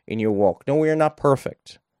happening in your walk. No, we are not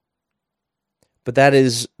perfect. But that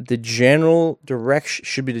is the general direction,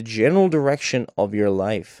 should be the general direction of your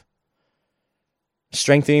life.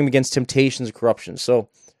 Strengthening against temptations and corruptions. So,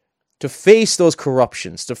 to face those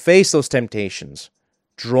corruptions, to face those temptations,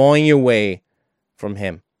 drawing you away from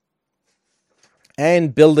him.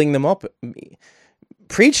 And building them up.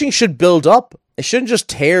 Preaching should build up. It shouldn't just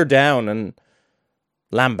tear down and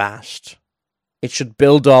lambast. It should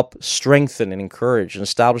build up, strengthen, and encourage, and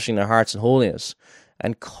establishing their hearts in holiness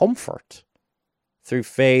and comfort through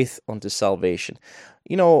faith unto salvation.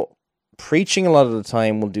 You know, preaching a lot of the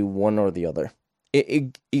time will do one or the other.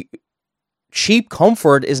 Cheap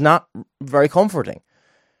comfort is not very comforting.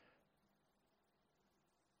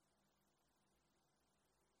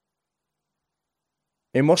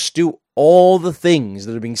 It must do all the things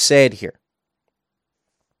that are being said here.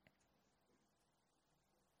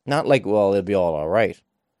 Not like, well, it'll be all right.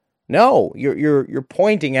 No, you're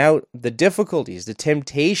pointing out the difficulties, the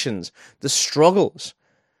temptations, the struggles.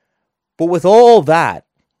 But with all that,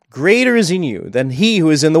 greater is in you than he who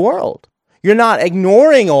is in the world. You're not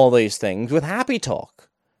ignoring all these things with happy talk.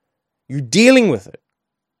 You're dealing with it.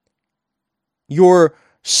 You're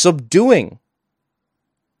subduing.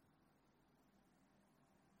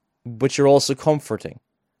 But you're also comforting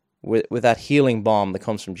with that healing balm that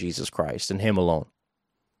comes from Jesus Christ and him alone.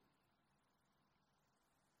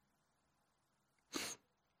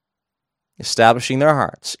 Establishing their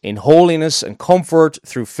hearts in holiness and comfort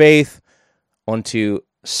through faith unto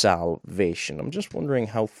salvation. I'm just wondering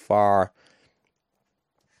how far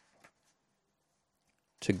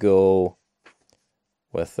to go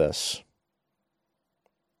with this.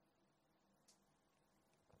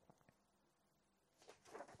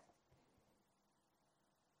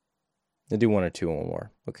 I'll do one or two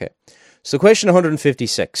more. Okay. So question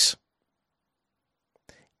 156.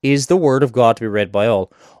 Is the word of God to be read by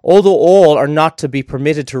all? Although all are not to be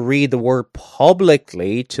permitted to read the word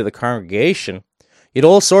publicly to the congregation, yet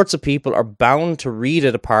all sorts of people are bound to read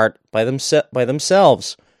it apart by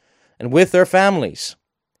themselves and with their families,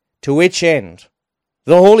 to which end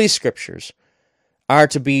the Holy Scriptures are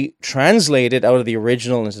to be translated out of the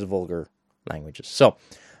original into the vulgar languages. So,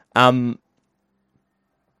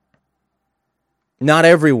 not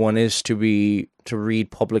everyone is to read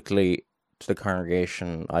publicly to the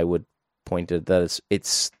congregation. I would point out that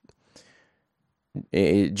it's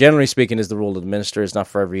generally speaking is the role of the minister. It's not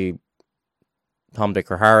for every Tom, Dick,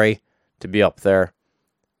 or Harry to be up there.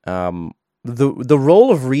 The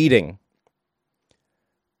role of reading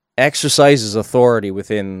exercises authority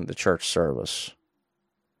within the church service.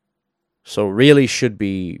 So really should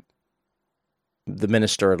be the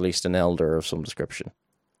minister, at least an elder of some description.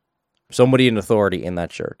 Somebody in authority in that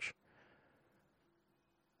church.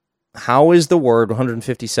 how is the word,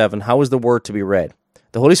 157, how is the word to be read?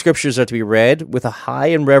 The Holy Scriptures are to be read with a high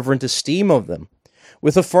and reverent esteem of them,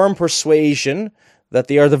 with a firm persuasion that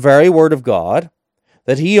they are the very word of God,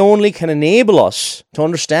 that He only can enable us to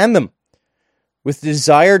understand them, with the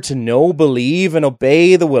desire to know, believe, and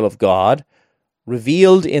obey the will of God,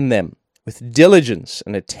 revealed in them, with diligence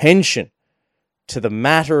and attention to the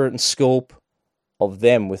matter and scope of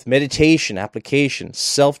them, with meditation, application,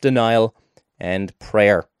 self-denial, and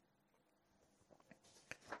prayer.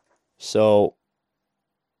 So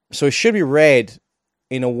it should be read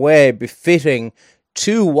in a way befitting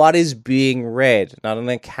to what is being read, not in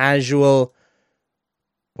a casual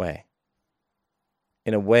way.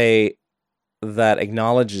 In a way that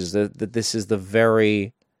acknowledges that this is the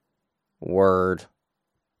very word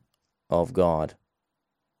of God.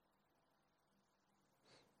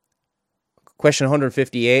 Question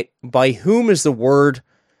 158. By whom is the word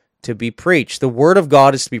to be preached? The word of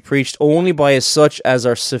God is to be preached only by such as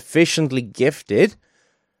are sufficiently gifted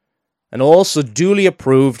and also duly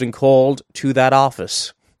approved and called to that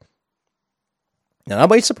office. Now, that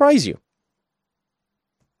might surprise you.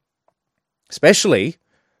 Especially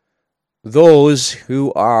those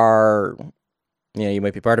who are, you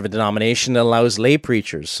might be part of a denomination that allows lay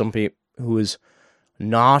preachers, somebody who is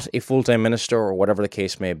not a full-time minister or whatever the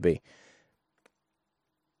case may be.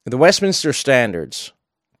 The Westminster Standards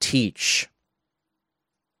teach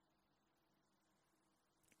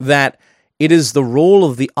that it is the role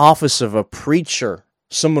of the office of a preacher,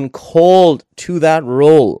 someone called to that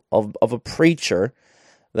role of a preacher,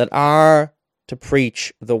 that are to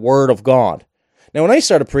preach the Word of God. Now, when I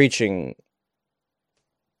started preaching,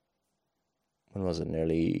 when was it,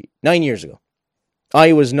 nearly 9 years ago,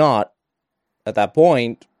 I was not, at that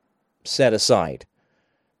point, set aside.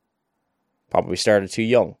 Probably started too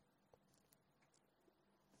young.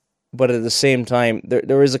 But at the same time,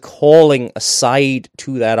 there is a calling aside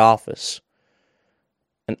to that office.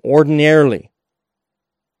 And ordinarily,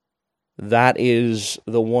 that is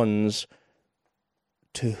the ones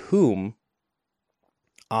to whom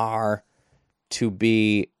are to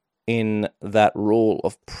be in that role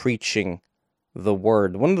of preaching the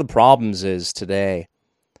word. One of the problems is today,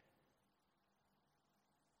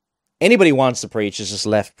 anybody wants to preach is just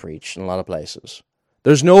left preach in a lot of places.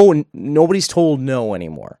 Nobody's told no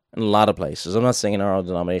anymore in a lot of places. I'm not saying in our own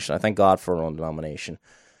denomination. I thank God for our own denomination.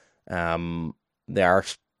 They are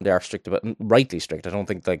strict about it, rightly strict. I don't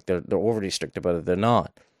think like they're overly strict about it. They're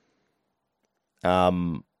not.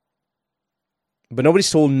 But nobody's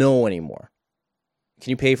told no anymore. Can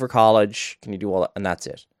you pay for college? Can you do all that? And that's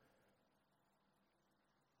it.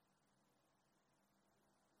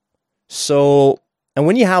 So, and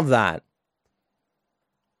when you have that,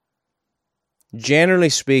 generally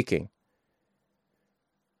speaking,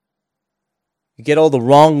 you get all the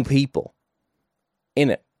wrong people in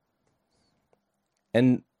it.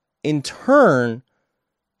 And in turn,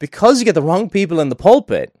 because you get the wrong people in the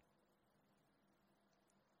pulpit,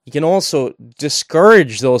 you can also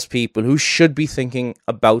discourage those people who should be thinking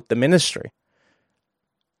about the ministry.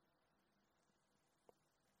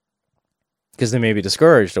 Because they may be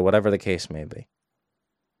discouraged or whatever the case may be.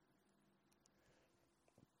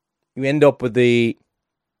 You end up with the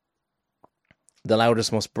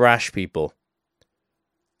loudest, most brash people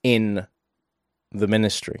in the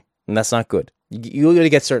ministry. And that's not good. You're going to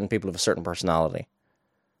get certain people of a certain personality.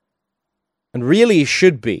 And really, it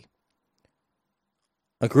should be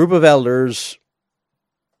a group of elders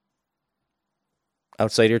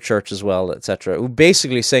outside your church as well, etc., who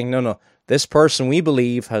basically saying, no, this person we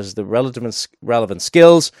believe has the relevant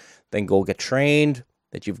skills, then go get trained,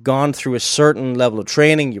 that you've gone through a certain level of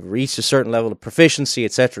training, you've reached a certain level of proficiency,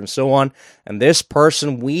 etc., and so on, and this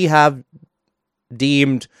person we have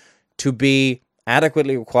deemed to be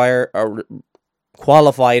adequately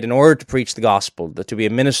qualified in order to preach the gospel, to be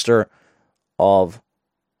a minister of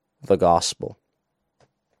the gospel.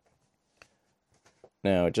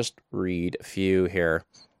 Now, just read a few here.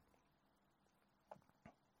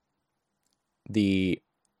 The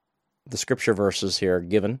scripture verses here are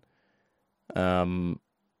given.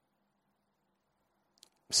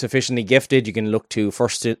 Sufficiently gifted, you can look to 1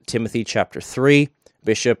 Timothy chapter 3.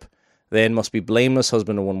 Bishop then must be blameless,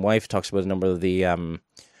 husband of one wife. Talks about a number of the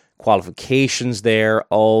qualifications there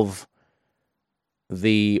of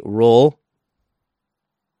the role.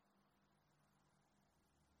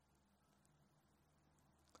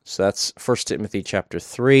 So that's 1 Timothy chapter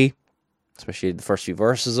 3, especially the first few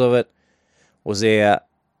verses of it. Hosea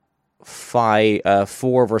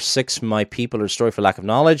 4 verse 6, my people are destroyed for lack of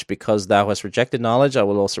knowledge, because thou hast rejected knowledge, I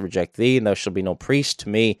will also reject thee, and thou shalt be no priest to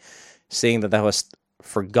me, seeing that thou hast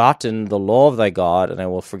forgotten the law of thy God, and I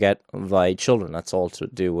will forget thy children. That's all to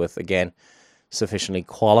do with, again, sufficiently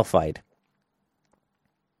qualified.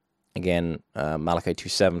 Again, Malachi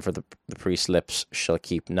 2:7, for the priest's lips shall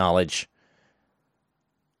keep knowledge.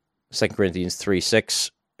 2 Corinthians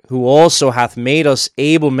 3:6, who also hath made us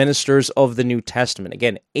able ministers of the New Testament.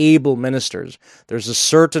 Again, able ministers. There's a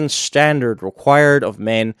certain standard required of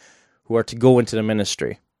men who are to go into the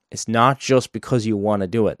ministry. It's not just because you want to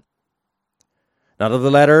do it. Not of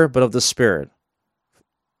the letter, but of the Spirit.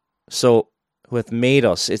 So, who hath made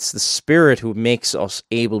us, it's the Spirit who makes us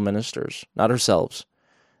able ministers, not ourselves.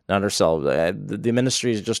 Not ourselves. The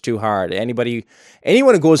ministry is just too hard. Anyone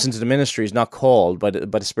who goes into the ministry is not called by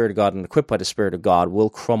the Spirit of God and equipped by the Spirit of God will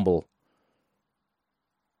crumble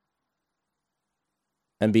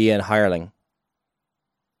and be a hireling.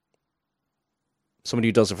 Somebody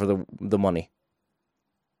who does it for the money.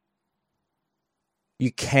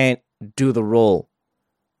 You can't do the role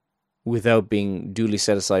without being duly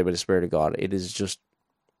set aside by the Spirit of God. It's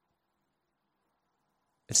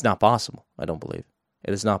not possible, I don't believe.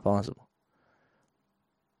 It is not possible.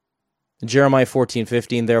 Jeremiah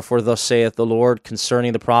 14:15, therefore thus saith the Lord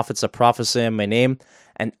concerning the prophets that prophesy in my name,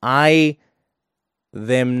 and I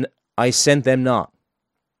sent them not.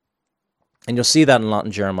 And you'll see that a lot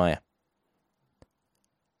in Jeremiah,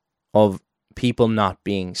 of people not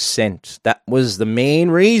being sent. That was the main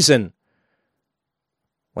reason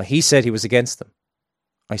why he said he was against them.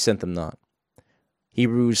 I sent them not.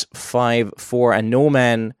 Hebrews 5:4, and no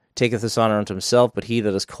man taketh this honor unto himself, but he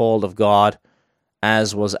that is called of God,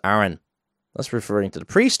 as was Aaron. That's referring to the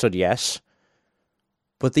priesthood, yes.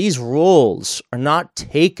 But these roles are not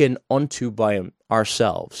taken unto by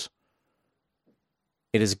ourselves.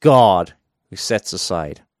 It is God who sets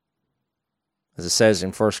aside. As it says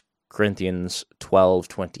in 1 Corinthians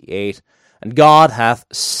 12:28, and God hath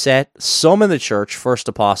set some in the church first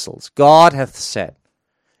apostles. God hath set.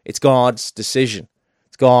 It's God's decision.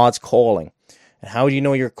 It's God's calling. And how do you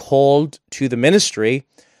know you're called to the ministry?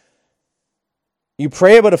 You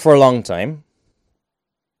pray about it for a long time.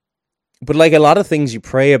 But like a lot of things you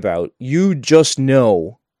pray about, you just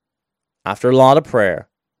know after a lot of prayer,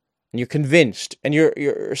 and you're convinced, and you're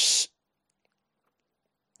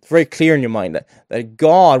very clear in your mind that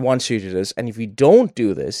God wants you to do this, and if you don't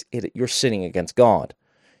do this, you're sinning against God.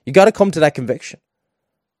 You got to come to that conviction.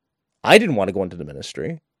 I didn't want to go into the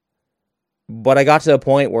ministry. But I got to a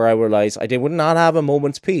point where I realized I would not have a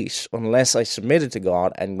moment's peace unless I submitted to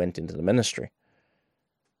God and went into the ministry.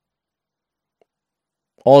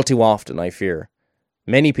 All too often, I fear,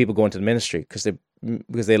 many people go into the ministry because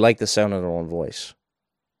they like the sound of their own voice.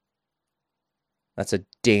 That's a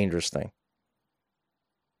dangerous thing.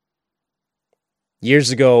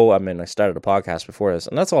 Years ago, I started a podcast before this,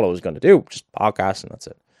 and that's all I was going to do, just podcast, and that's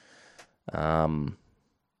it.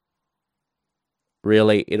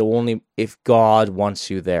 Really, if God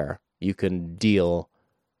wants you there, you can deal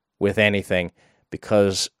with anything,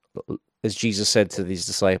 because as Jesus said to these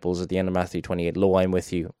disciples at the end of Matthew 28, lo, I'm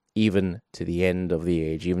with you, even to the end of the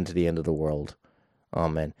age, even to the end of the world.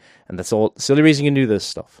 Amen. And that's all. It's the only reason you can do this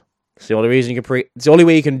stuff. It's the only reason you can pray. It's the only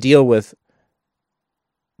way you can deal with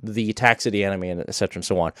the attacks of the enemy, and etc. and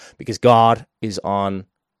so on, because God is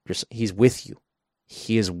He's with you.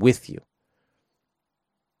 He is with you.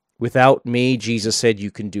 Without me, Jesus said,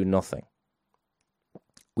 you can do nothing.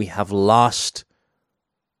 We have lost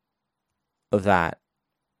that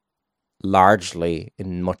largely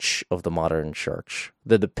in much of the modern church.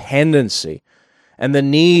 The dependency and the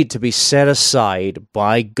need to be set aside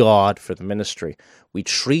by God for the ministry. We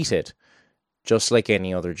treat it just like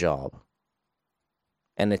any other job.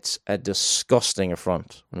 And it's a disgusting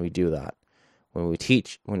affront when we do that. When we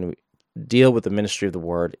deal with the ministry of the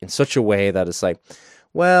word in such a way that it's like,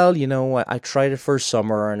 well, I tried it for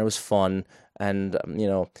summer and it was fun. And,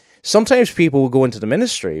 sometimes people will go into the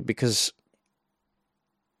ministry because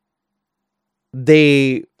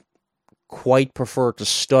they quite prefer to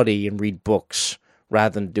study and read books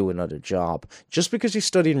rather than do another job. Just because you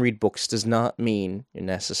study and read books does not mean you're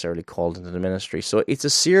necessarily called into the ministry. So it's a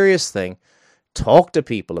serious thing. Talk to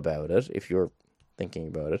people about it if you're thinking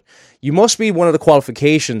about it. You must be one of the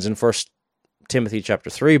qualifications in 1 Timothy chapter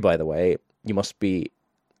 3, by the way. You must be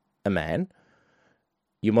a man.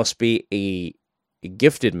 You must be a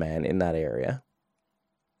gifted man in that area.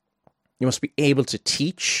 You must be able to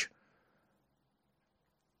teach.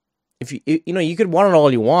 If you could want it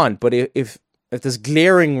all you want, but if there's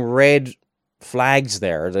glaring red flags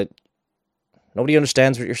there that nobody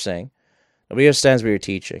understands what you're saying, nobody understands what you're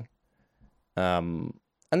teaching, and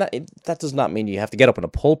that does not mean you have to get up in a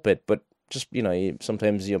pulpit, but just,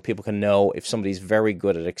 sometimes, people can know if somebody's very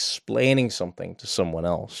good at explaining something to someone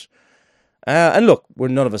else. And look,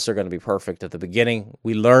 none of us are going to be perfect at the beginning.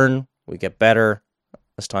 We learn, we get better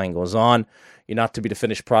as time goes on. You're not to be the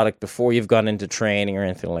finished product before you've gone into training or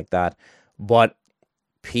anything like that. But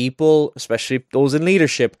people, especially those in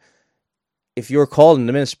leadership, if you're called in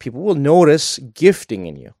the ministry, people will notice gifting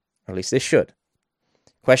in you, or at least they should.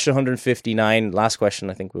 Question 159, last question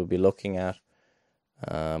I think we'll be looking at.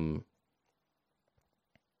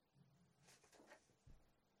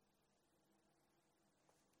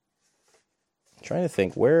 Trying to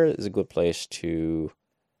think, where is a good place to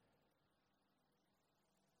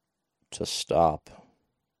stop?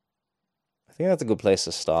 I think that's a good place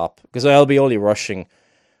to stop, because I'll be only rushing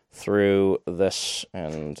through this,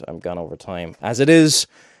 and I'm gone over time. As it is,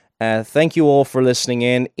 thank you all for listening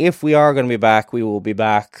in. If we are going to be back, we will be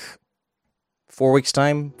back 4 weeks'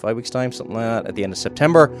 time, 5 weeks' time, something like that, at the end of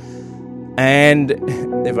September. And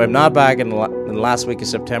if I'm not back in the last week of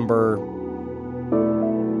September,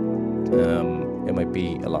 it might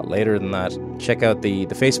be a lot later than that. Check out the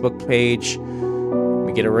Facebook page.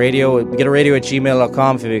 We Get a Radio at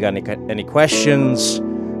gmail.com if you've got any questions.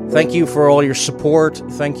 Thank you for all your support.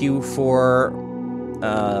 Thank you for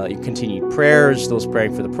your continued prayers, those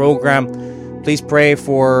praying for the program. Please pray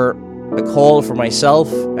for a call for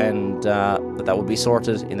myself, and that will be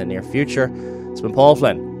sorted in the near future. It's been Paul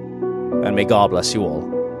Flynn, and may God bless you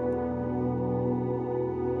all.